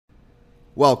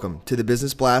Welcome to the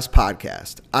Business Blast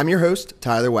podcast. I'm your host,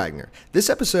 Tyler Wagner. This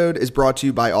episode is brought to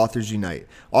you by Authors Unite.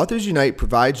 Authors Unite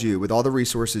provides you with all the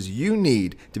resources you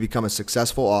need to become a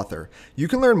successful author. You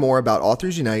can learn more about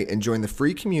Authors Unite and join the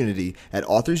free community at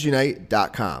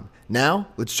authorsunite.com. Now,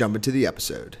 let's jump into the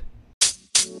episode.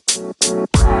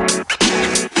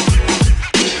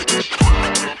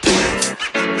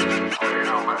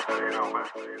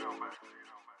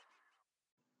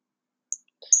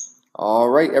 All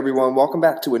right, everyone. Welcome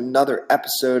back to another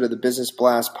episode of the Business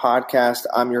Blast podcast.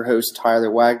 I'm your host, Tyler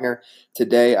Wagner.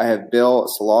 Today, I have Bill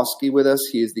Slawski with us.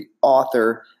 He is the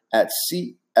author at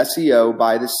SEO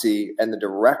By The Sea and the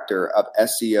director of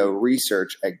SEO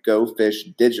research at Go Fish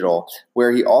Digital,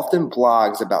 where he often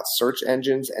blogs about search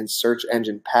engines and search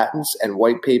engine patents and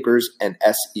white papers and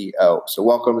SEO. So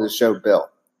welcome to the show, Bill.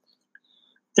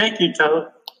 Thank you,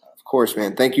 Tyler. Of course,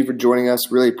 man. Thank you for joining us.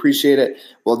 Really appreciate it.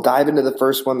 We'll dive into the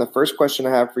first one. The first question I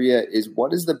have for you is,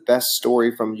 what is the best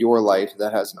story from your life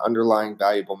that has an underlying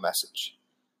valuable message?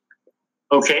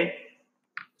 Okay.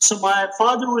 So my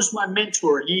father was my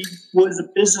mentor. He was a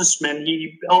businessman.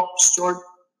 He helped start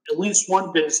at least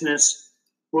one business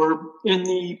in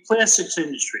the plastics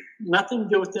industry. Nothing to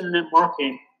do with internet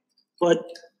marketing. But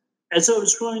as I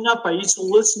was growing up, I used to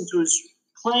listen to his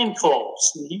client calls.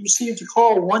 And he received a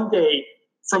call one day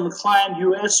from a client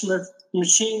who asked him if the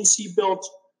machines he built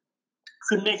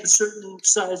could make a certain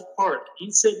size part.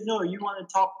 He said, no, you want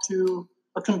to talk to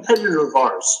a competitor of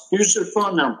ours. Here's their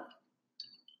phone number.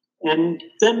 And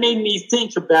that made me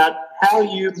think about how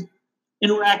you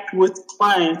interact with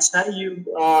clients, how you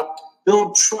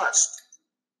build trust,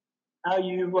 how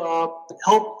you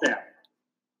help them.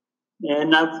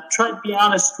 And I've tried to be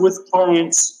honest with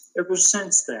clients ever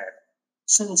since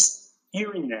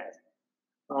hearing that.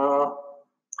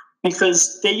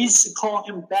 Because they used to call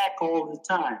him back all the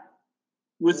time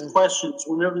with questions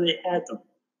whenever they had them.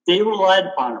 They relied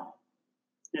upon him.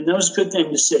 And that was a good thing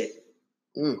to see.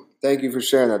 Thank you for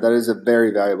sharing that. That is a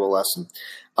very valuable lesson.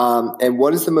 And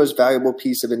what is the most valuable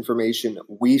piece of information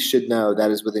we should know that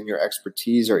is within your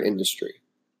expertise or industry?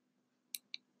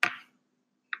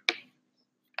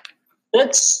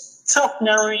 That's tough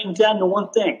narrowing down to one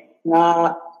thing.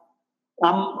 I'm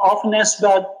often asked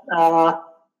about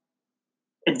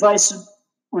advice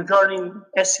regarding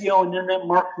SEO and internet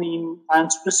marketing on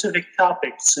specific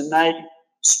topics. And I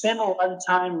spend a lot of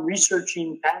time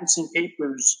researching patents and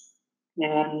papers,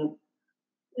 and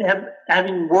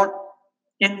having worked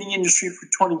in the industry for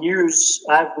 20 years,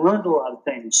 I've learned a lot of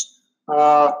things.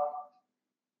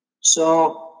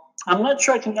 So I'm not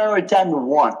sure I can narrow it down to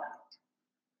one.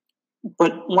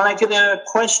 But when I get a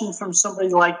question from somebody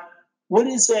like, what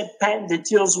is that patent that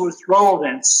deals with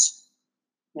relevance?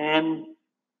 And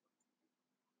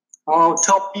I'll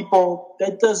tell people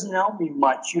that doesn't help me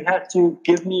much. You have to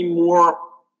give me more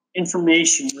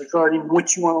information regarding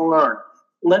what you want to learn.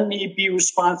 Let me be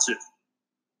responsive.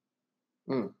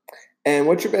 And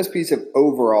what's your best piece of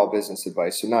overall business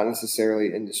advice, so not necessarily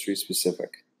industry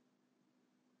specific?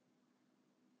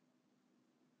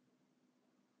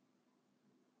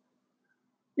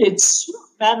 It's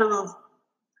a matter of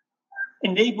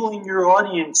enabling your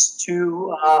audience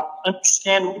to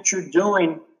understand what you're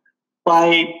doing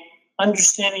by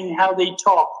understanding how they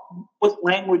talk, what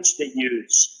language they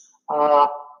use.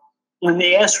 When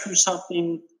they ask for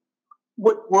something,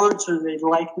 what words are they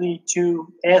likely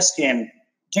to ask in?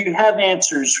 Do you have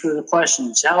answers for the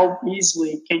questions? How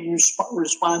easily can you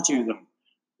respond to them?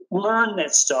 Learn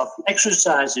that stuff,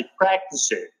 exercise it,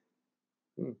 practice it.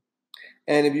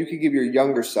 And if you could give your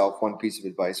younger self one piece of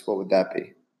advice, what would that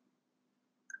be?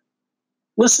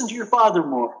 Listen to your father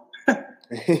more.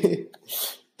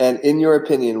 And in your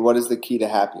opinion, what is the key to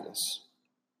happiness?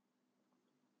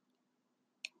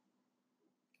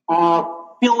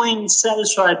 Feeling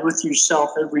satisfied with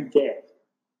yourself every day.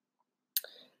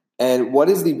 And what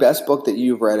is the best book that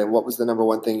you've read, and what was the number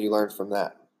one thing you learned from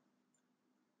that?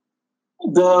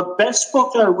 The best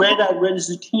book I read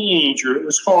as a teenager. It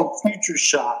was called Future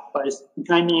Shock by a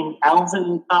guy named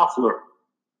Alvin Toffler.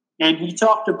 And he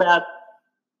talked about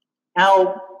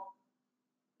how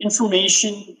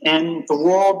information and the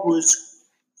world was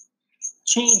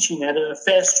changing at a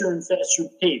faster and faster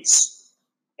pace,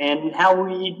 and how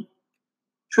we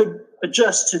could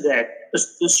adjust to that,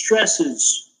 the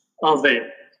stresses of it,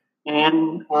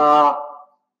 and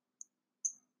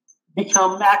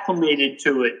become acclimated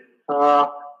to it. I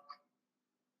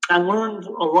learned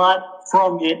a lot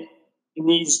from it in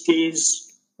these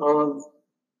days of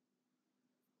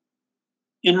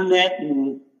internet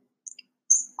and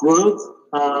growth,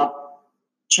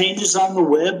 changes on the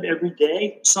web every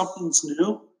day. Something's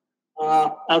new.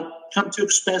 I've come to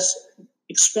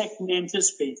expect and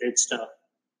anticipate that stuff.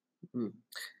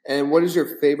 And what is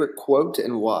your favorite quote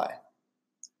and why?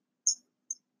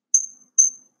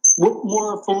 What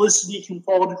more felicity can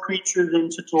fall to creature than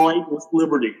to delight with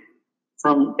liberty?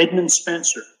 From Edmund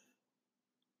Spencer.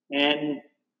 And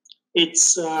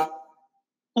it's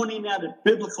pointing out a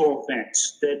biblical event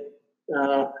that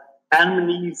Adam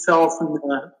and Eve fell from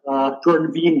the Garden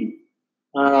of Eden.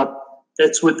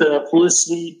 That's what the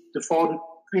felicity, defaulted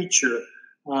creature,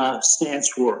 stands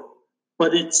for.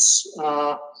 But it's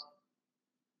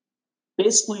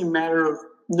basically a matter of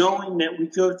knowing that we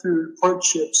go through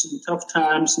hardships and tough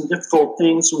times and difficult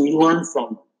things, and we learn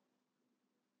from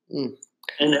them.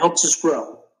 And it helps us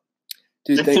grow.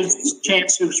 Dude, it gives us a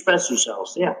chance to express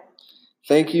ourselves. Yeah.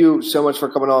 Thank you so much for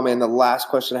coming on, man. The last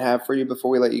question I have for you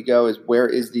before we let you go is, where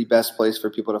is the best place for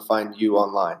people to find you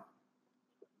online?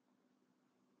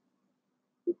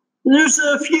 There's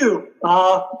a few.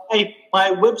 My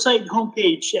website and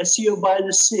homepage, SEO by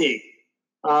the Sea.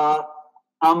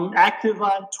 I'm active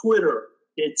on Twitter.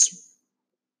 It's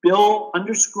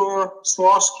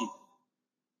Bill_Slawski.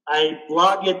 I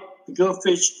blog at the Go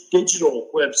Fish Digital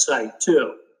website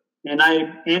too. And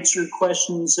I answer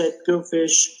questions at Go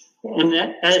Fish and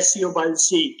at SEO by the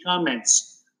Sea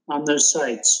comments on those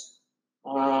sites.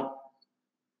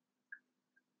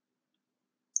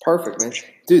 Perfect, man.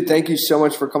 Dude, thank you so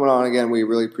much for coming on again. We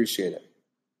really appreciate it.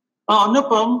 Oh, no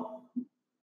problem.